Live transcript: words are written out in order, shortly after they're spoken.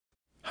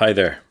Hi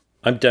there,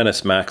 I'm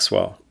Denis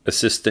Maxwell,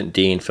 Assistant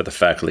Dean for the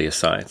Faculty of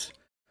Science.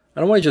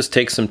 And I want to just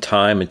take some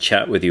time and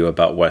chat with you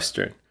about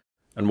Western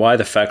and why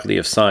the Faculty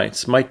of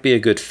Science might be a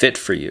good fit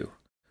for you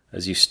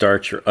as you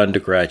start your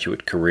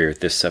undergraduate career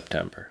this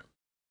September.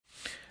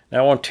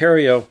 Now,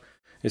 Ontario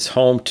is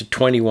home to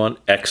 21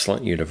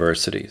 excellent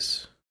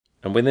universities.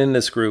 And within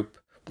this group,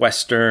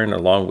 Western,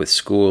 along with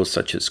schools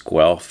such as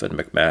Guelph and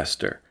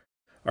McMaster,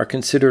 are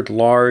considered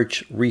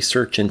large,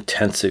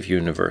 research-intensive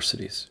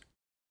universities.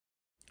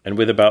 And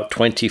with about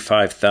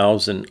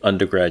 25,000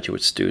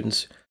 undergraduate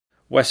students,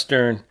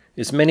 Western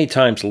is many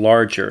times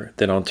larger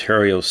than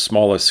Ontario's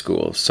smallest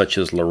schools, such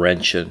as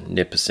Laurentian,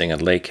 Nipissing,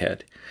 and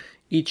Lakehead,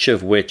 each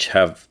of which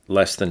have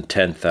less than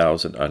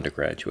 10,000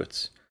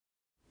 undergraduates.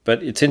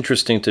 But it's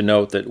interesting to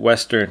note that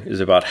Western is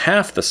about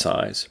half the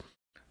size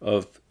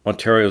of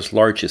Ontario's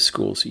largest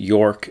schools,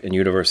 York and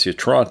University of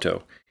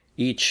Toronto,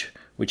 each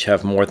which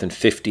have more than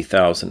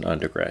 50,000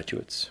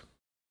 undergraduates.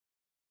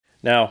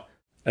 Now,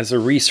 as a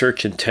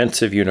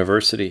research-intensive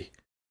university,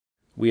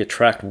 we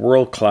attract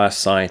world-class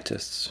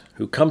scientists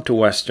who come to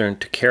Western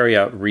to carry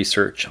out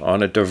research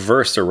on a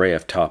diverse array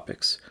of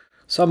topics,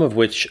 some of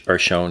which are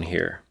shown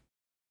here.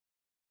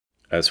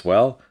 As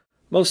well,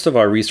 most of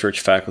our research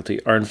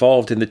faculty are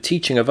involved in the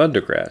teaching of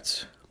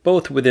undergrads,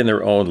 both within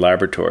their own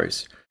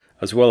laboratories,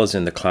 as well as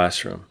in the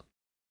classroom.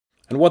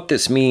 And what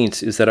this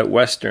means is that at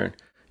Western,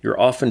 you're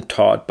often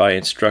taught by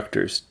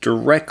instructors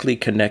directly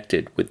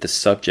connected with the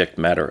subject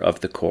matter of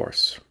the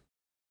course.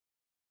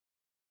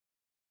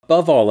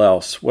 Above all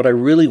else, what I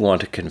really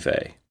want to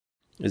convey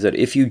is that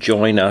if you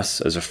join us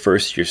as a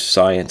first-year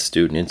science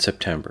student in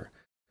September,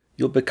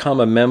 you'll become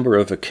a member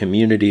of a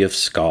community of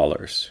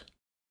scholars.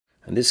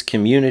 And this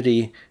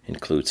community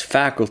includes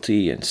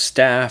faculty and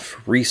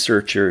staff,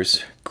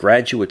 researchers,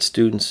 graduate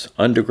students,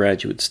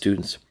 undergraduate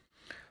students,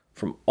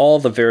 from all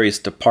the various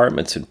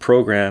departments and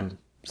programs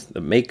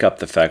that make up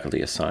the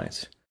Faculty of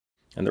Science.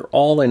 And they're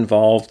all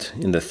involved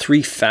in the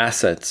three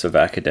facets of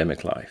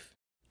academic life: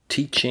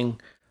 teaching,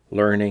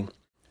 learning,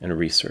 and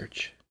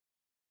research.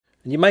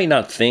 And you might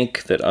not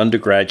think that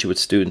undergraduate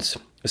students,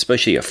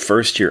 especially a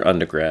first-year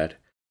undergrad,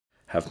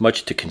 have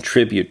much to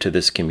contribute to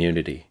this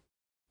community,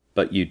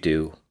 but you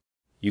do.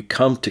 You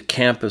come to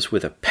campus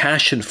with a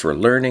passion for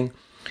learning,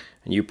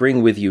 and you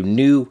bring with you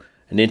new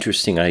and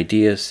interesting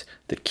ideas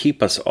that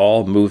keep us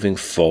all moving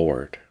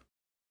forward.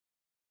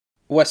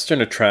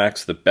 Western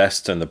attracts the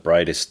best and the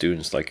brightest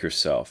students like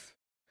yourself,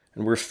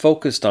 and we're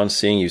focused on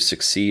seeing you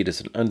succeed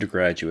as an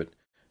undergraduate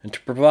and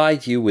to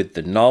provide you with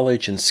the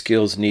knowledge and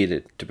skills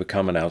needed to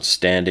become an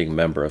outstanding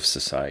member of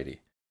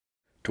society.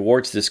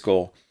 Towards this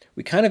goal,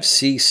 we kind of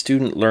see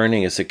student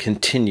learning as a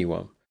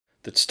continuum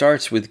that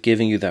starts with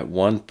giving you that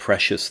one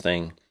precious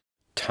thing,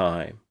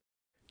 time.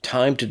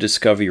 Time to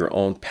discover your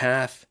own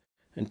path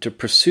and to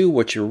pursue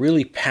what you're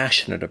really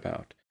passionate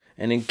about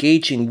and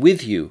engaging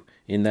with you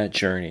in that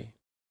journey,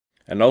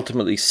 and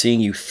ultimately seeing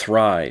you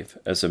thrive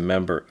as a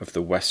member of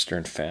the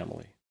Western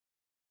family.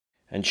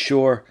 And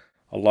sure,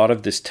 a lot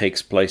of this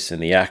takes place in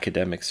the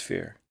academic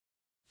sphere.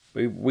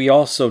 We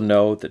also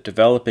know that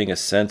developing a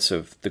sense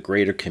of the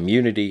greater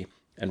community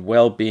and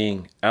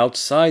well-being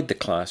outside the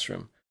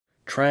classroom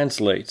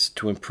translates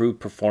to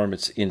improved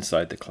performance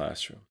inside the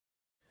classroom.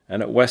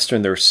 And at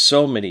Western, there are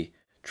so many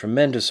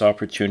tremendous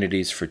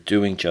opportunities for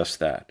doing just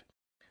that,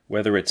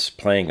 whether it's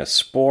playing a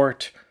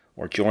sport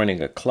or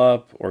joining a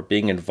club or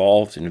being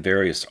involved in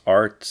various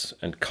arts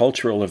and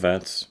cultural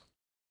events.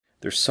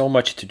 There's so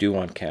much to do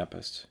on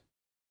campus.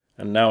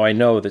 And now I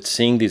know that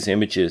seeing these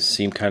images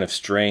seem kind of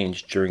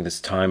strange during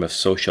this time of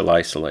social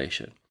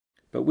isolation,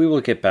 but we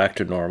will get back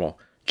to normal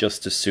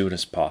just as soon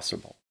as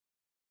possible.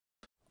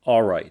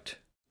 All right,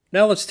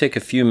 now let's take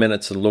a few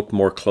minutes and look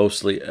more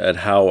closely at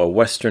how a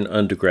Western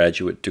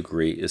undergraduate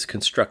degree is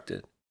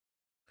constructed.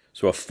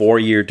 So a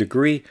 4-year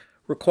degree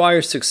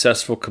requires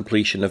successful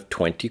completion of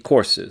 20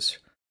 courses,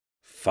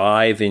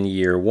 5 in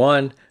year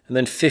 1 and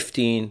then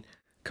 15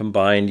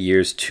 combined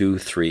years 2,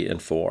 3,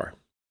 and 4.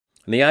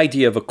 And the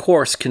idea of a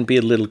course can be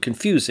a little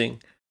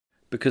confusing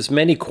because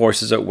many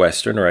courses at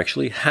Western are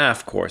actually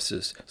half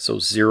courses, so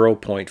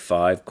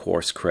 0.5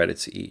 course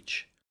credits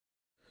each.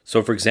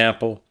 So for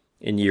example,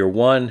 in year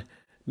 1,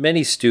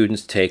 many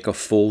students take a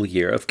full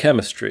year of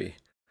chemistry,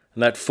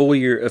 and that full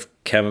year of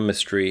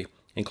chemistry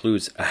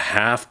includes a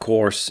half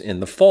course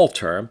in the fall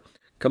term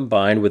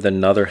combined with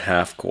another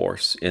half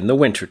course in the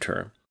winter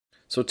term.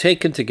 So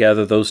taken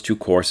together, those two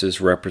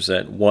courses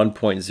represent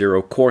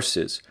 1.0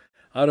 courses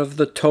out of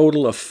the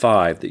total of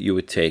 5 that you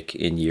would take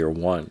in year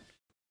 1.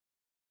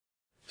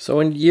 So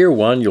in year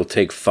 1, you'll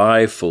take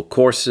 5 full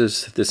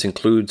courses. This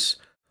includes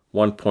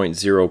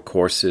 1.0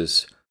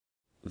 courses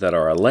that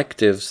are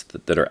electives,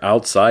 that are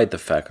outside the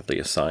Faculty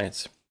of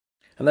Science.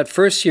 And that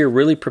first year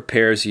really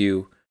prepares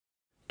you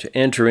to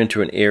enter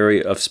into an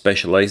area of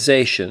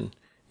specialization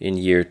in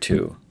year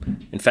 2.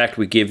 In fact,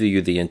 we give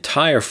you the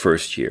entire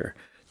first year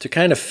to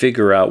kind of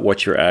figure out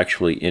what you're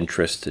actually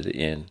interested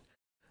in.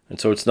 And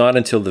so it's not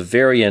until the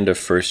very end of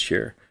first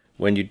year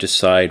when you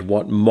decide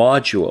what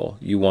module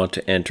you want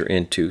to enter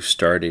into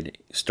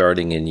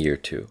starting in year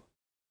 2.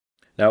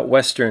 Now at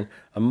Western,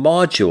 a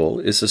module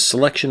is a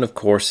selection of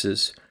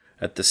courses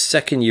at the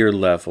second year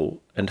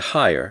level and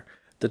higher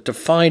that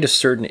define a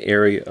certain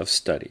area of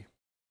study.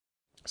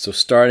 So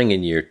starting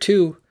in year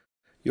 2,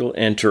 you'll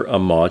enter a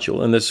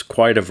module, and there's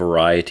quite a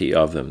variety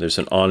of them. There's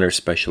an honor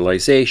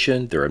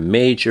specialization, there are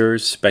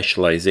majors,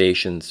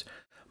 specializations,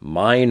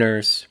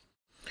 minors.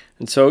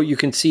 And so you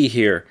can see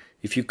here,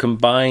 if you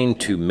combine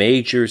 2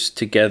 majors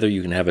together,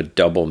 you can have a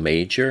double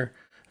major.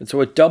 And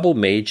so a double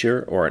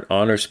major or an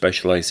honor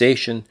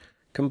specialization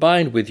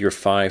combined with your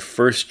 5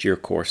 first-year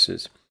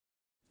courses,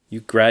 you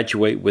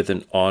graduate with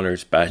an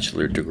honors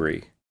bachelor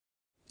degree.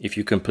 If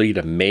you complete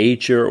a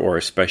major or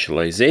a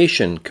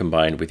specialization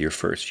combined with your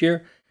first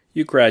year,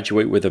 you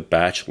graduate with a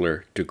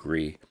bachelor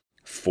degree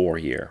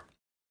 4-year.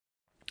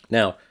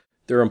 Now,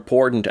 there are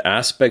important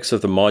aspects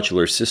of the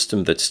modular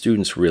system that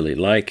students really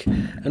like,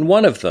 and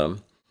one of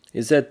them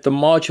is that the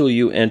module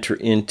you enter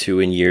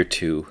into in year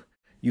 2,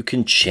 you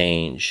can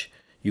change.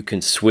 You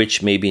can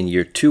switch maybe in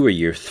year 2 or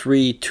year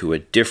 3 to a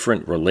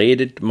different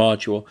related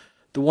module.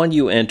 The one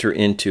you enter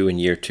into in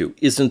year 2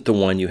 isn't the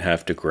one you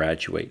have to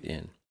graduate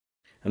in.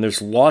 And there's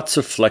lots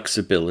of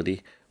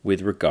flexibility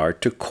with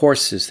regard to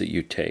courses that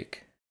you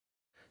take.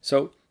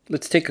 So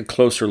let's take a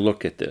closer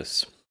look at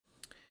this.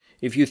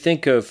 If you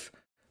think of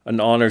an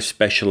honor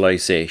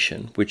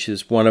specialization, which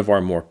is one of our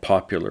more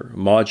popular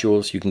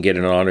modules, you can get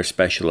an honor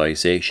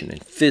specialization in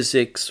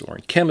physics or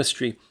in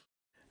chemistry.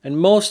 And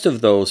most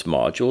of those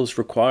modules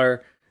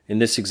require, in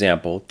this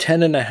example,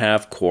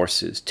 10.5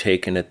 courses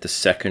taken at the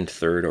second,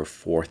 third, or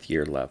fourth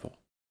year level.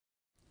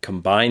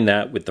 Combine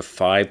that with the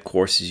 5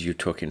 courses you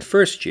took in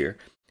first year,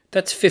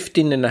 that's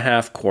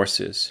 15.5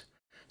 courses.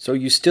 So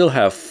you still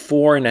have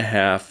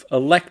 4.5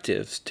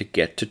 electives to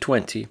get to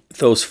 20.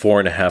 Those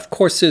 4.5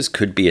 courses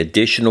could be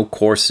additional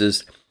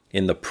courses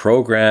in the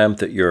program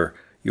that you're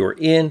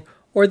in,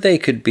 or they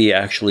could be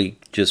actually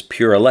just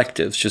pure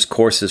electives, just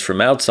courses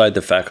from outside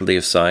the Faculty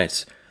of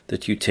Science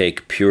that you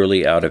take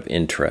purely out of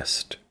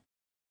interest.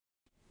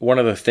 One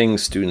of the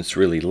things students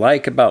really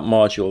like about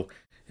module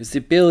is the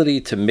ability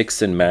to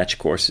mix and match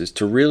courses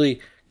to really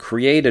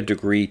create a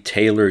degree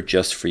tailored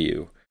just for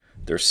you.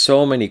 There's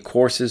so many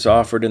courses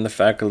offered in the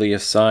Faculty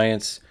of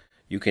Science.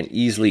 You can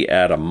easily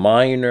add a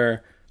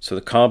minor. So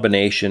the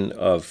combination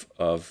of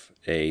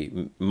a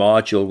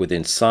module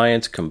within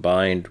science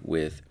combined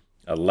with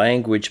a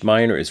language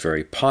minor is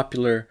very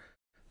popular.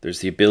 There's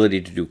the ability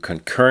to do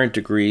concurrent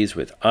degrees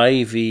with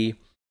Ivy.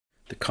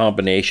 The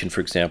combination, for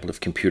example,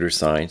 of computer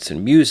science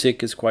and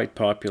music is quite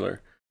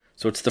popular.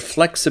 So it's the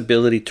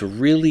flexibility to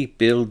really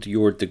build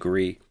your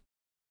degree,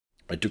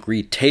 a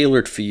degree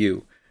tailored for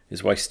you,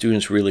 is why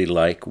students really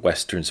like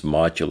Western's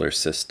modular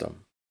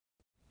system.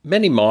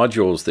 Many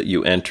modules that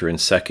you enter in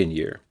second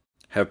year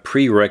have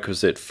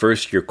prerequisite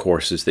first year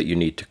courses that you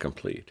need to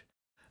complete.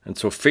 And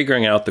so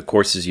figuring out the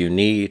courses you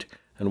need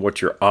and what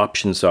your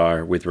options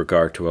are with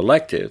regard to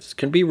electives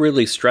can be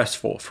really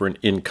stressful for an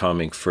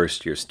incoming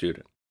first year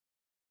student.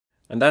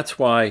 And that's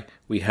why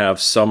we have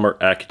Summer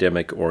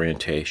Academic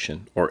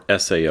Orientation, or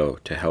SAO,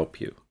 to help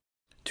you,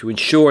 to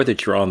ensure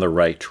that you're on the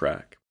right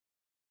track.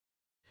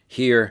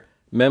 Here,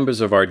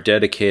 members of our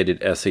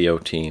dedicated SAO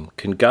team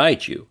can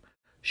guide you,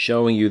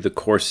 showing you the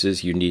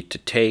courses you need to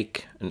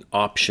take and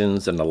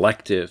options and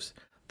electives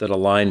that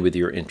align with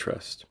your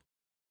interest.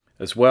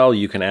 As well,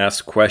 you can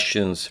ask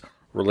questions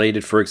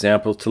related, for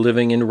example, to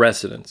living in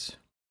residence.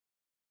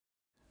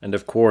 And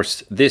of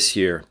course, this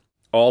year,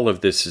 all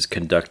of this is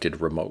conducted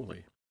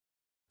remotely.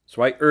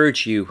 So I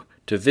urge you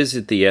to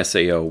visit the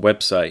SAO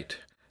website,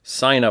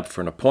 sign up for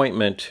an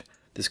appointment.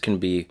 This can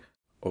be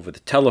over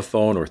the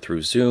telephone or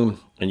through Zoom,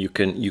 and you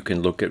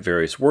can look at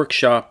various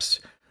workshops,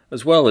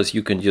 as well as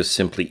you can just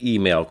simply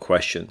email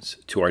questions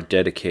to our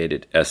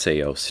dedicated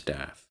SAO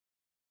staff.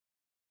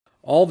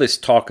 All this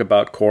talk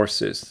about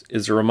courses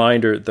is a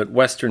reminder that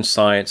Western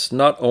science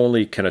not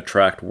only can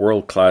attract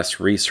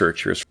world-class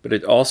researchers, but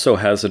it also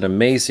has an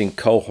amazing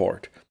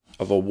cohort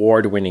of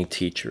award-winning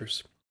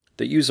teachers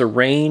that use a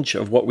range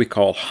of what we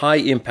call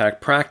high-impact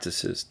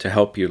practices to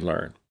help you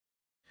learn.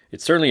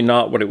 It's certainly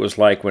not what it was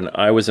like when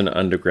I was an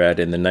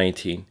undergrad in the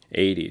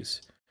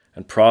 1980s,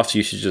 and profs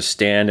used to just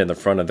stand in the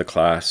front of the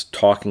class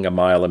talking a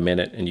mile a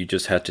minute, and you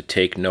just had to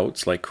take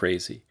notes like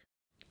crazy.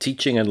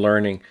 Teaching and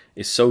learning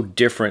is so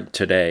different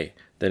today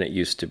than it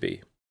used to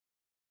be.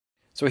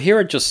 So here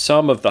are just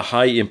some of the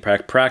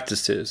high-impact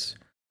practices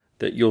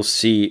that you'll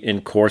see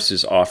in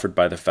courses offered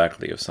by the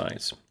Faculty of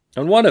Science.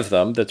 And one of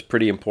them that's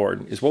pretty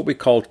important is what we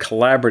call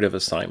collaborative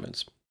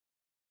assignments.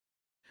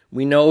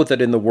 We know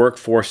that in the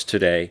workforce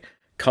today,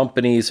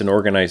 companies and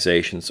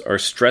organizations are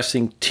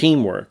stressing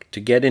teamwork to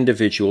get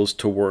individuals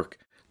to work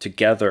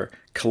together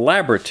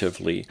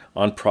collaboratively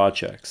on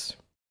projects.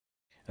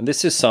 And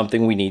this is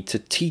something we need to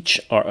teach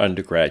our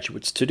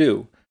undergraduates to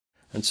do.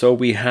 And so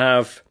we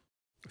have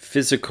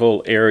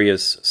physical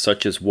areas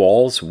such as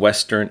WALS,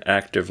 Western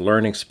Active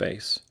Learning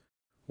Space,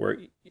 where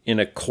in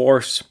a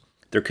course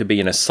there could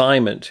be an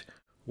assignment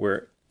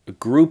where a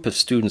group of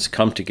students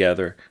come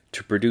together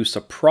to produce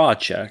a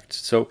project.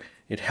 So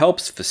it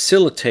helps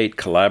facilitate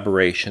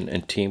collaboration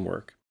and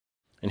teamwork.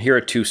 And here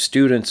are two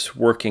students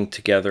working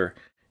together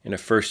in a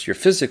first-year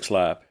physics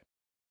lab.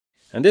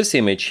 And this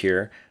image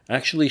here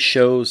actually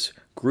shows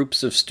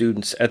groups of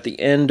students at the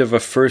end of a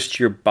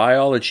first-year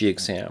biology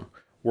exam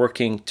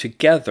working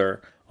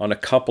together on a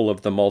couple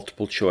of the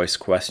multiple choice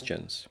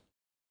questions.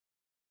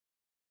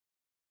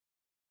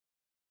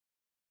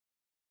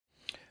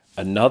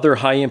 Another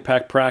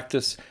high-impact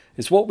practice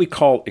is what we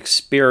call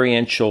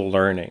experiential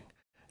learning.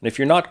 And if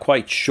you're not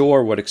quite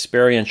sure what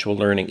experiential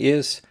learning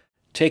is,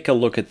 take a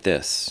look at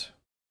this.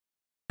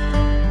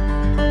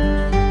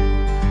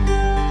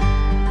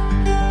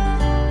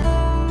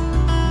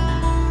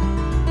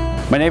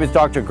 My name is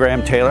Dr.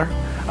 Graham Taylor.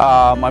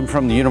 I'm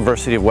from the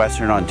University of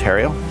Western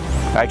Ontario.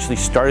 I actually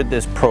started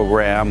this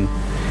program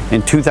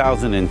in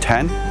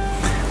 2010.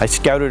 I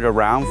scouted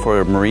around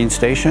for a marine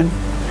station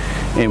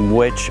in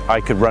which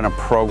I could run a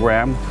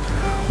program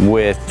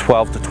with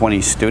 12 to 20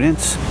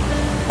 students.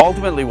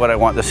 Ultimately, what I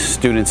want the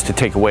students to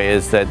take away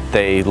is that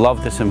they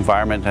love this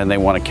environment and they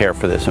want to care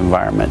for this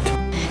environment.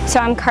 So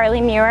I'm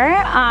Carly Muir.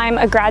 I'm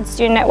a grad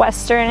student at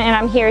Western and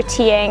I'm here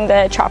TAing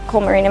the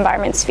Tropical Marine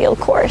Environments field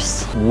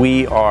course.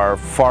 We are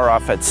far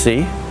off at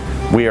sea.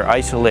 We are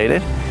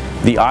isolated.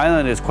 The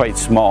island is quite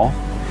small,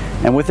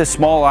 and with this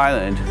small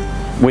island,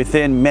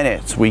 within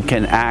minutes we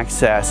can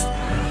access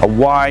a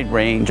wide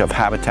range of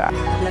habitat.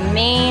 The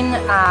main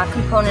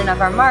component of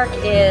our mark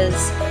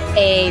is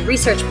a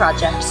research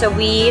project. So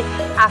we,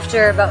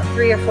 after about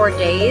 3 or 4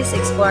 days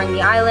exploring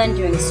the island,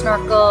 doing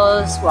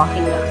snorkels,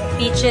 walking the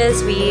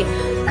beaches, we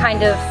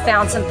kind of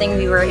found something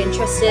we were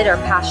interested or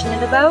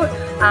passionate about,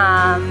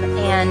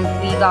 and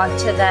we got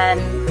to then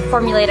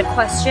formulate a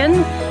question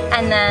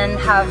and then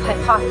have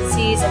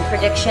hypotheses and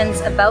predictions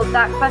about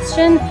that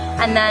question,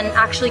 and then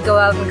actually go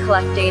out and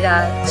collect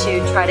data to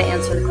try to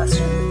answer the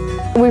question.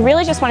 We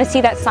really just want to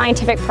see that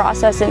scientific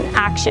process in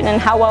action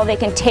and how well they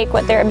can take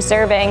what they're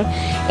observing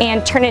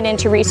and turn it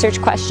into research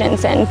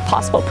questions and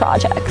possible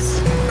projects.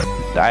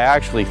 I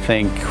actually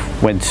think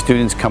when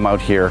students come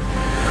out here,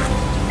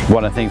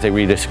 one of the things they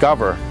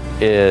rediscover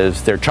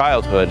is their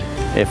childhood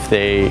if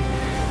they,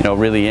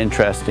 really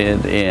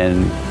interested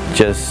in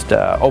just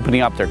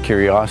opening up their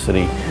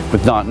curiosity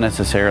with not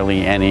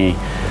necessarily any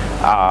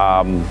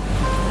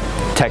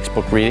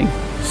textbook reading,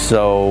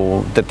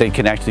 so that they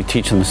can actually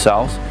teach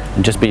themselves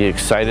and just be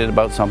excited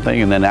about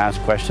something and then ask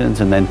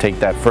questions and then take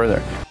that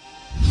further.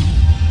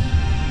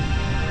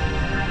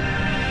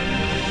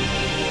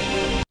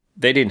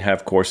 They didn't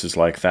have courses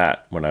like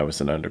that when I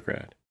was an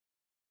undergrad.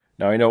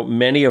 Now, I know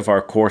many of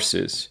our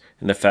courses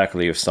in the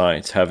Faculty of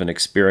Science have an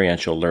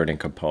experiential learning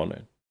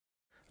component,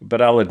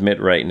 but I'll admit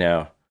right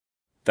now,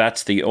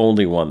 that's the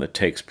only one that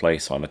takes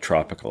place on a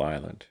tropical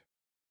island.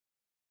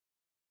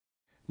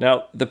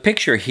 Now, the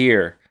picture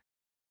here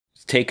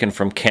is taken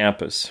from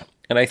campus,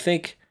 and I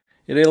think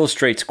it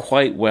illustrates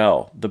quite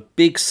well the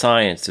big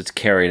science that's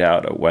carried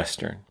out at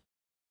Western.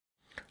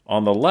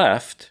 On the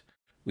left,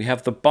 we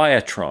have the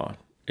Biotron.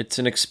 It's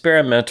an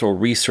experimental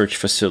research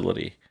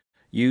facility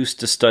used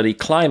to study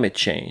climate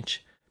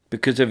change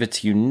because of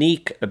its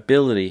unique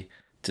ability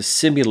to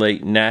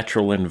simulate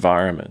natural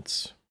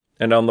environments.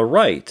 And on the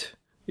right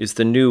is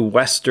the new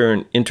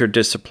Western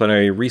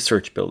Interdisciplinary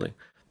Research Building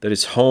that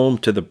is home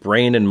to the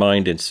Brain and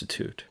Mind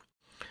Institute.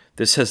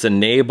 This has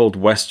enabled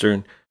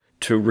Western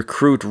to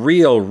recruit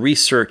real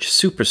research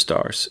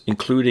superstars,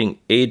 including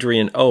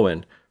Adrian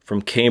Owen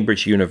from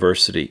Cambridge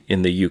University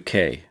in the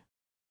UK.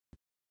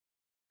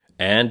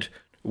 And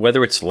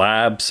whether it's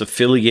labs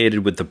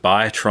affiliated with the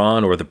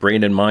Biotron or the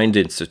Brain and Mind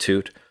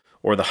Institute,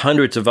 or the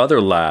hundreds of other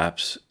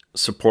labs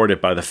supported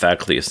by the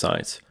Faculty of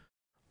Science,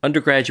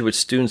 undergraduate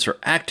students are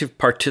active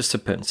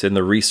participants in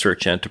the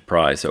research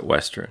enterprise at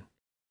Western.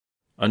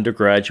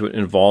 Undergraduate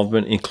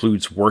involvement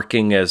includes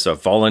working as a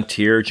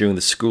volunteer during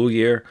the school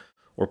year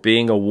or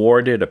being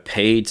awarded a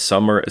paid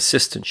summer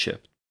assistantship.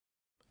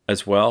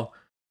 As well,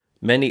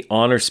 many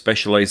honor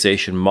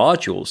specialization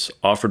modules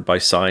offered by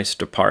science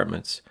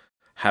departments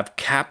have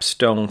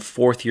capstone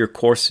fourth-year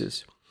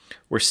courses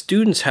where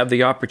students have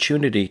the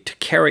opportunity to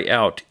carry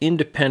out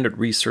independent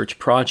research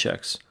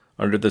projects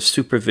under the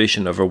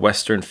supervision of a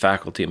Western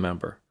faculty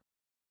member.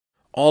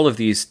 All of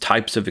these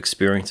types of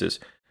experiences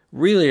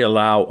really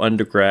allow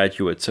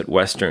undergraduates at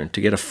Western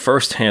to get a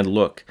first-hand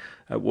look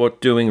at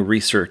what doing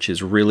research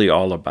is really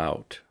all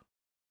about.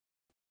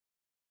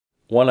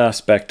 One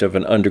aspect of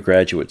an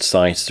undergraduate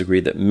science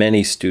degree that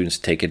many students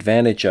take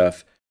advantage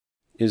of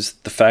is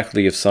the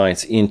Faculty of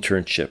Science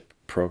internship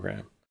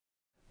program.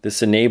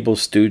 This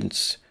enables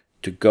students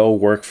to go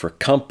work for a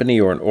company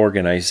or an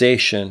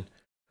organization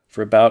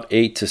for about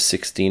 8 to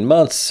 16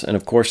 months. And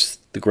of course,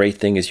 the great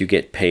thing is you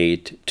get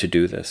paid to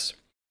do this.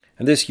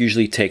 And this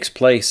usually takes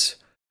place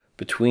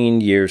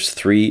between years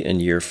 3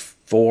 and year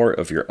 4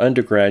 of your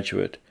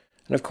undergraduate.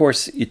 And of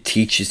course, it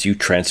teaches you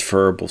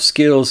transferable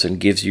skills and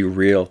gives you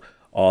real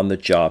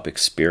on-the-job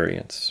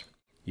experience.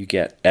 You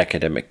get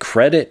academic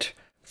credit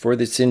for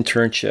this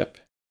internship.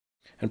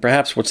 And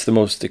perhaps what's the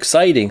most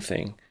exciting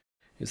thing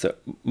is that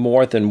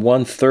more than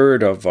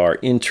 1/3 of our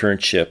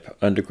internship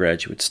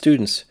undergraduate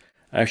students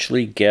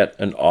actually get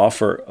an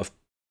offer of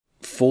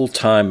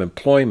full-time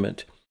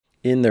employment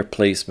in their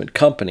placement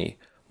company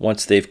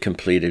once they've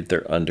completed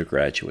their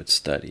undergraduate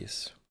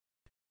studies.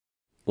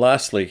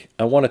 Lastly,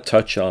 I want to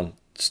touch on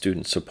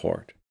student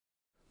support.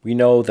 We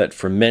know that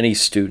for many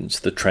students,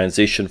 the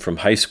transition from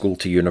high school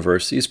to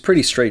university is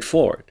pretty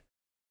straightforward,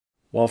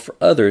 while for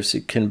others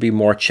it can be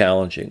more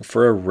challenging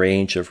for a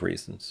range of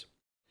reasons.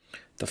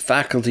 The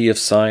Faculty of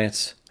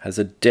Science has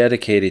a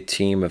dedicated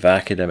team of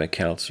academic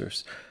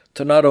counselors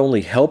to not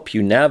only help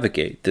you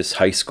navigate this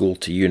high school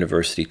to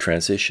university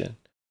transition,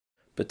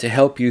 but to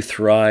help you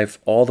thrive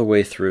all the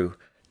way through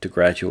to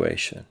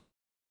graduation.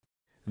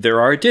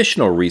 There are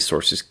additional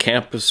resources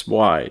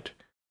campus-wide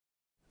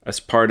as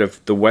part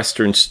of the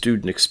Western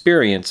student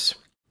experience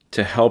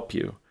to help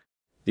you.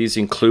 These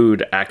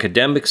include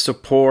academic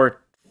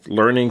support,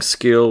 learning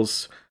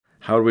skills,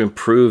 how to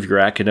improve your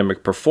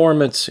academic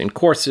performance in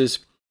courses,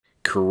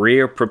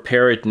 career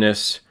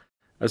preparedness,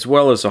 as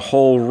well as a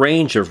whole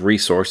range of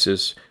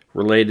resources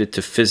related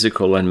to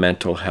physical and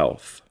mental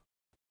health.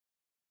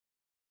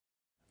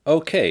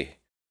 Okay,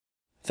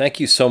 thank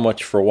you so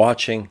much for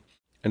watching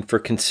and for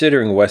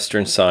considering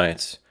Western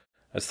Science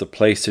as the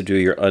place to do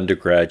your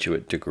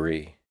undergraduate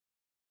degree.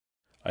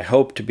 I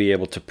hope to be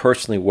able to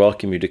personally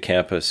welcome you to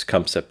campus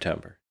come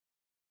September.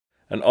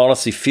 And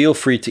honestly, feel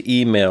free to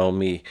email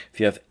me if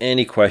you have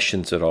any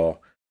questions at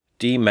all,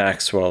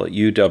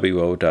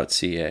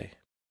 dmaxwell@uwo.ca.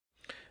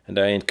 And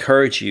I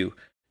encourage you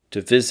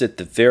to visit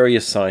the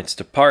various science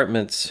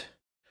departments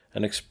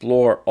and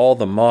explore all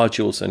the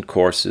modules and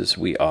courses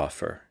we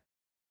offer.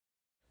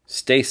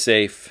 Stay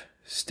safe,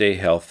 stay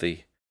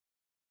healthy,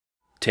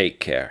 take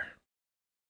care.